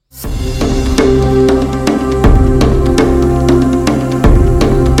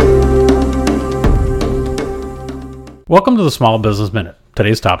Welcome to the Small Business Minute.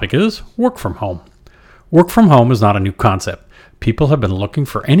 Today's topic is work from home. Work from home is not a new concept. People have been looking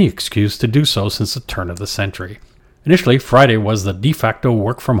for any excuse to do so since the turn of the century. Initially, Friday was the de facto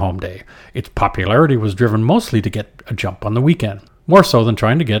work from home day. Its popularity was driven mostly to get a jump on the weekend, more so than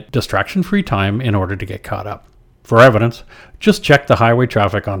trying to get distraction-free time in order to get caught up. For evidence, just check the highway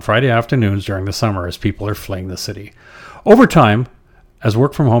traffic on Friday afternoons during the summer as people are fleeing the city. Over time, as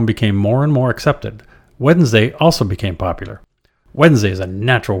work from home became more and more accepted, Wednesday also became popular. Wednesday is a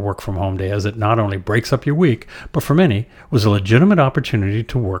natural work from home day as it not only breaks up your week, but for many was a legitimate opportunity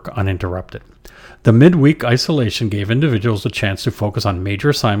to work uninterrupted. The midweek isolation gave individuals a chance to focus on major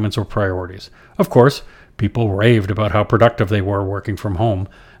assignments or priorities. Of course, people raved about how productive they were working from home,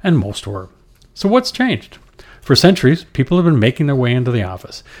 and most were. So what's changed? For centuries, people have been making their way into the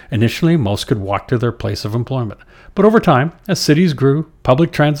office. Initially, most could walk to their place of employment. But over time, as cities grew,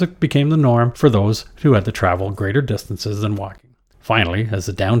 public transit became the norm for those who had to travel greater distances than walking. Finally, as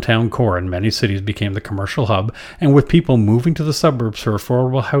the downtown core in many cities became the commercial hub, and with people moving to the suburbs for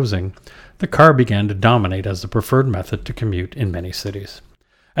affordable housing, the car began to dominate as the preferred method to commute in many cities.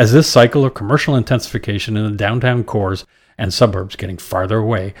 As this cycle of commercial intensification in the downtown cores and suburbs getting farther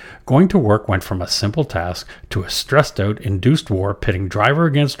away, going to work went from a simple task to a stressed-out, induced war pitting driver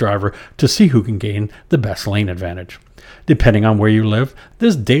against driver to see who can gain the best lane advantage. Depending on where you live,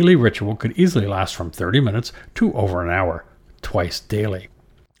 this daily ritual could easily last from 30 minutes to over an hour, twice daily.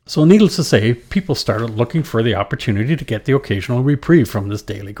 So needless to say, people started looking for the opportunity to get the occasional reprieve from this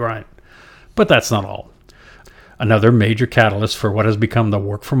daily grind. But that's not all. Another major catalyst for what has become the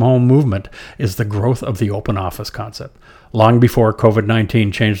work-from-home movement is the growth of the open office concept. Long before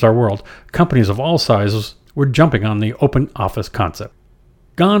COVID-19 changed our world, companies of all sizes were jumping on the open office concept.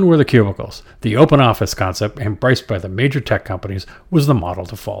 Gone were the cubicles. The open office concept, embraced by the major tech companies, was the model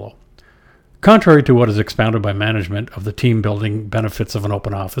to follow. Contrary to what is expounded by management of the team-building benefits of an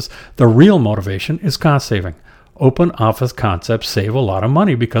open office, the real motivation is cost saving. Open office concepts save a lot of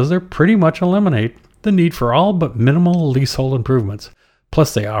money because they pretty much eliminate the need for all but minimal leasehold improvements.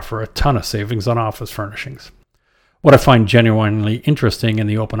 Plus, they offer a ton of savings on office furnishings. What I find genuinely interesting in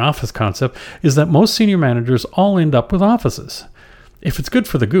the open office concept is that most senior managers all end up with offices. If it's good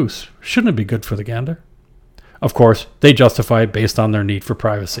for the goose, shouldn't it be good for the gander? Of course, they justify it based on their need for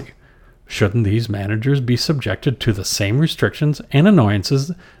privacy. Shouldn't these managers be subjected to the same restrictions and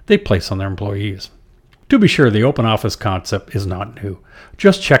annoyances they place on their employees? To be sure, the open office concept is not new.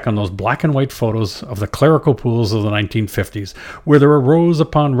 Just check on those black and white photos of the clerical pools of the 1950s, where there were rows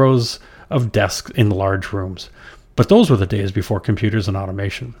upon rows of desks in large rooms. But those were the days before computers and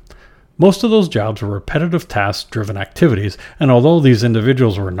automation. Most of those jobs were repetitive task-driven activities, and although these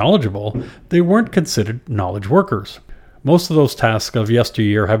individuals were knowledgeable, they weren't considered knowledge workers. Most of those tasks of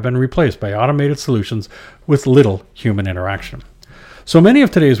yesteryear have been replaced by automated solutions with little human interaction. So many of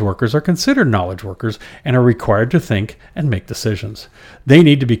today's workers are considered knowledge workers and are required to think and make decisions. They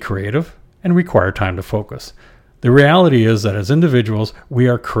need to be creative and require time to focus. The reality is that as individuals, we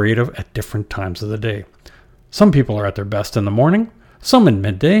are creative at different times of the day. Some people are at their best in the morning, some in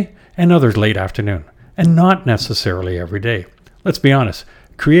midday, and others late afternoon, and not necessarily every day. Let's be honest.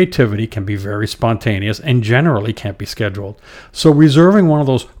 Creativity can be very spontaneous and generally can't be scheduled. So reserving one of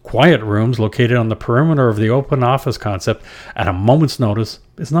those quiet rooms located on the perimeter of the open office concept at a moment's notice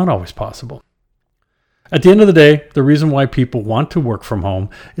is not always possible. At the end of the day, the reason why people want to work from home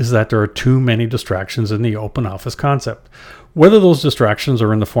is that there are too many distractions in the open office concept. Whether those distractions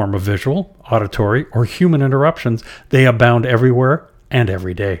are in the form of visual, auditory, or human interruptions, they abound everywhere and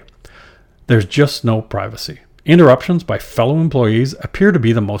every day. There's just no privacy. Interruptions by fellow employees appear to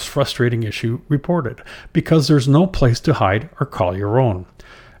be the most frustrating issue reported because there's no place to hide or call your own.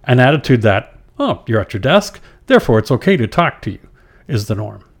 An attitude that, oh, you're at your desk, therefore it's okay to talk to you, is the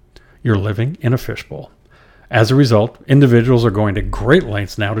norm. You're living in a fishbowl. As a result, individuals are going to great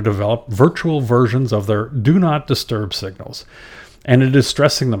lengths now to develop virtual versions of their do not disturb signals, and it is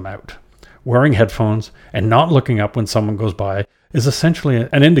stressing them out. Wearing headphones and not looking up when someone goes by is essentially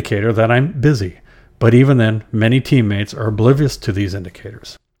an indicator that I'm busy. But even then, many teammates are oblivious to these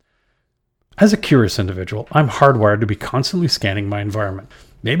indicators. As a curious individual, I'm hardwired to be constantly scanning my environment.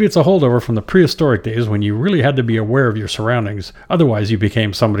 Maybe it's a holdover from the prehistoric days when you really had to be aware of your surroundings, otherwise you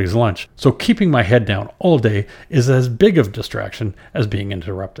became somebody's lunch. So keeping my head down all day is as big of a distraction as being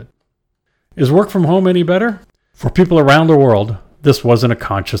interrupted. Is work from home any better? For people around the world, this wasn't a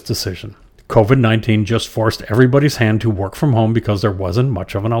conscious decision. COVID-19 just forced everybody's hand to work from home because there wasn't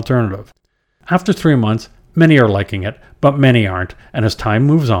much of an alternative. After 3 months, many are liking it, but many aren't, and as time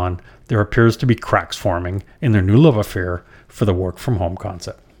moves on, there appears to be cracks forming in their new love affair for the work-from-home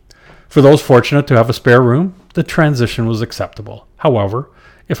concept. For those fortunate to have a spare room, the transition was acceptable. However,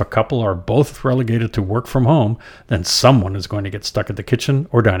 if a couple are both relegated to work from home, then someone is going to get stuck at the kitchen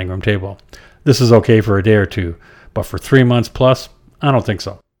or dining room table. This is okay for a day or two, but for 3 months plus, I don't think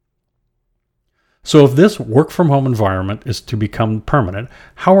so. So if this work from home environment is to become permanent,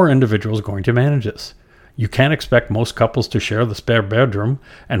 how are individuals going to manage this? You can't expect most couples to share the spare bedroom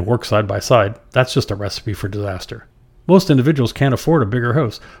and work side by side. That's just a recipe for disaster. Most individuals can't afford a bigger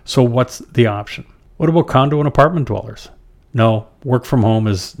house, so what's the option? What about condo and apartment dwellers? No, work from home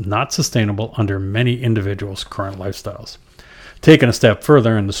is not sustainable under many individuals' current lifestyles. Taking a step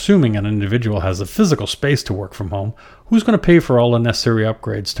further and assuming an individual has the physical space to work from home, who's going to pay for all the necessary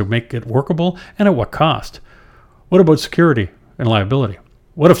upgrades to make it workable and at what cost? What about security and liability?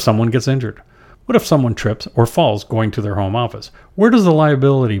 What if someone gets injured? What if someone trips or falls going to their home office? Where does the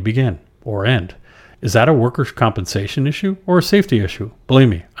liability begin or end? Is that a workers' compensation issue or a safety issue? Believe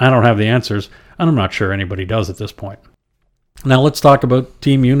me, I don't have the answers, and I'm not sure anybody does at this point. Now let's talk about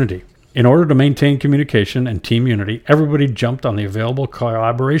team unity. In order to maintain communication and team unity, everybody jumped on the available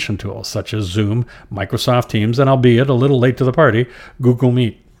collaboration tools such as Zoom, Microsoft Teams, and albeit a little late to the party, Google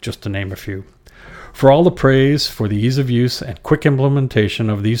Meet, just to name a few. For all the praise for the ease of use and quick implementation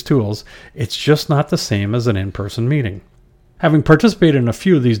of these tools, it's just not the same as an in-person meeting. Having participated in a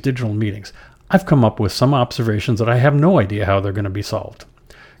few of these digital meetings, I've come up with some observations that I have no idea how they're going to be solved.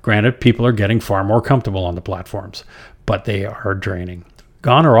 Granted, people are getting far more comfortable on the platforms, but they are draining.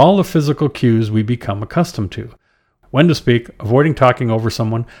 Gone are all the physical cues we become accustomed to. When to speak, avoiding talking over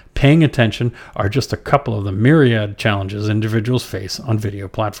someone, paying attention are just a couple of the myriad challenges individuals face on video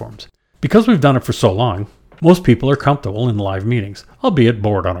platforms. Because we've done it for so long, most people are comfortable in live meetings, albeit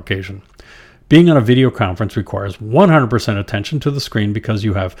bored on occasion. Being on a video conference requires 100% attention to the screen because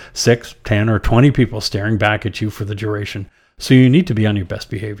you have 6, 10, or 20 people staring back at you for the duration, so you need to be on your best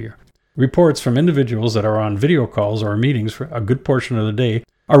behavior. Reports from individuals that are on video calls or meetings for a good portion of the day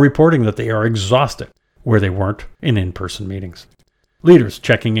are reporting that they are exhausted, where they weren't in in-person meetings. Leaders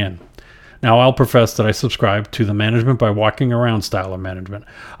checking in. Now, I'll profess that I subscribe to the management by walking around style of management.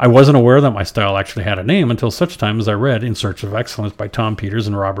 I wasn't aware that my style actually had a name until such time as I read In Search of Excellence by Tom Peters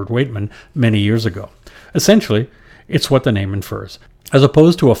and Robert Waitman many years ago. Essentially, it's what the name infers. As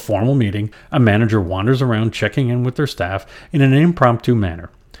opposed to a formal meeting, a manager wanders around checking in with their staff in an impromptu manner.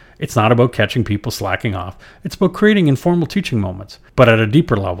 It's not about catching people slacking off. It's about creating informal teaching moments. But at a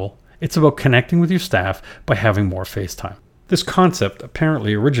deeper level, it's about connecting with your staff by having more face time. This concept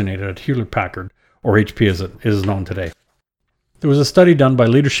apparently originated at Hewlett-Packard, or HP as it is known today. There was a study done by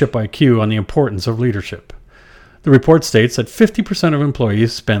Leadership IQ on the importance of leadership. The report states that 50% of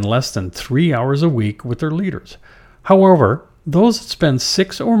employees spend less than 3 hours a week with their leaders. However, those that spend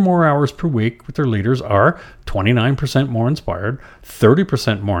 6 or more hours per week with their leaders are 29% more inspired,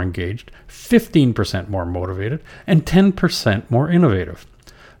 30% more engaged, 15% more motivated, and 10% more innovative.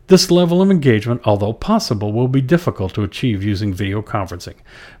 This level of engagement, although possible, will be difficult to achieve using video conferencing.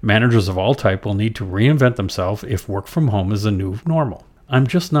 Managers of all type will need to reinvent themselves if work from home is the new normal. I'm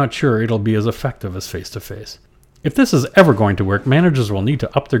just not sure it'll be as effective as face-to-face. If this is ever going to work, managers will need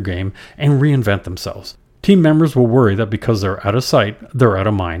to up their game and reinvent themselves. Team members will worry that because they're out of sight, they're out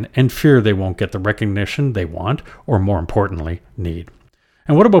of mind, and fear they won't get the recognition they want, or more importantly, need.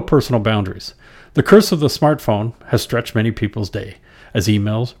 And what about personal boundaries? The curse of the smartphone has stretched many people's day, as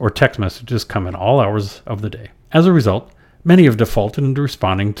emails or text messages come in all hours of the day. As a result, many have defaulted into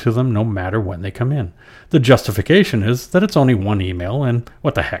responding to them no matter when they come in. The justification is that it's only one email, and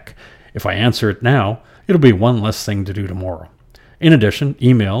what the heck? If I answer it now, it'll be one less thing to do tomorrow. In addition,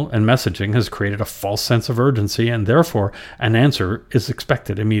 email and messaging has created a false sense of urgency, and therefore an answer is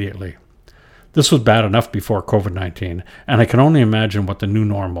expected immediately. This was bad enough before COVID-19, and I can only imagine what the new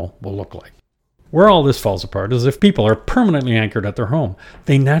normal will look like. Where all this falls apart is if people are permanently anchored at their home.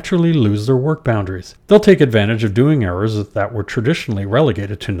 They naturally lose their work boundaries. They'll take advantage of doing errors that were traditionally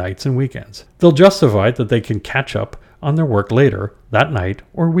relegated to nights and weekends. They'll justify that they can catch up on their work later, that night,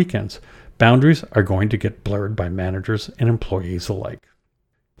 or weekends. Boundaries are going to get blurred by managers and employees alike.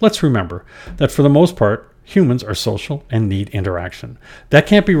 Let's remember that for the most part, humans are social and need interaction. That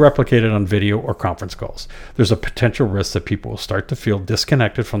can't be replicated on video or conference calls. There's a potential risk that people will start to feel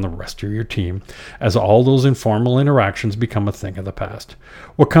disconnected from the rest of your team as all those informal interactions become a thing of the past.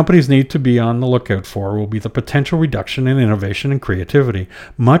 What companies need to be on the lookout for will be the potential reduction in innovation and creativity,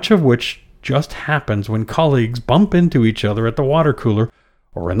 much of which just happens when colleagues bump into each other at the water cooler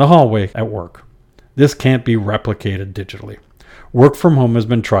or in the hallway at work. This can't be replicated digitally. Work from home has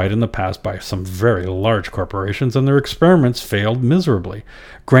been tried in the past by some very large corporations, and their experiments failed miserably.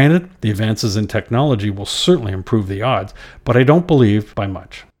 Granted, the advances in technology will certainly improve the odds, but I don't believe by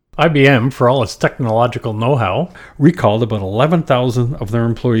much. IBM, for all its technological know-how, recalled about 11,000 of their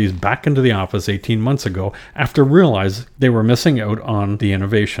employees back into the office 18 months ago after realizing they were missing out on the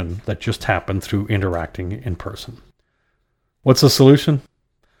innovation that just happened through interacting in person. What's the solution?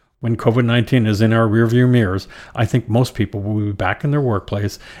 When COVID-19 is in our rearview mirrors, I think most people will be back in their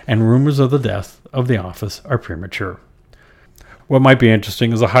workplace, and rumors of the death of the office are premature. What might be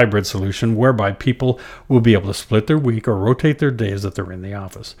interesting is a hybrid solution whereby people will be able to split their week or rotate their days that they're in the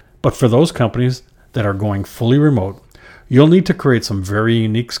office. But for those companies that are going fully remote, you'll need to create some very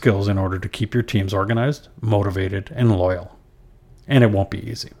unique skills in order to keep your teams organized, motivated, and loyal. And it won't be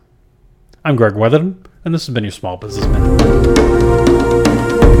easy. I'm Greg Weatherden, and this has been your Small Business Minute.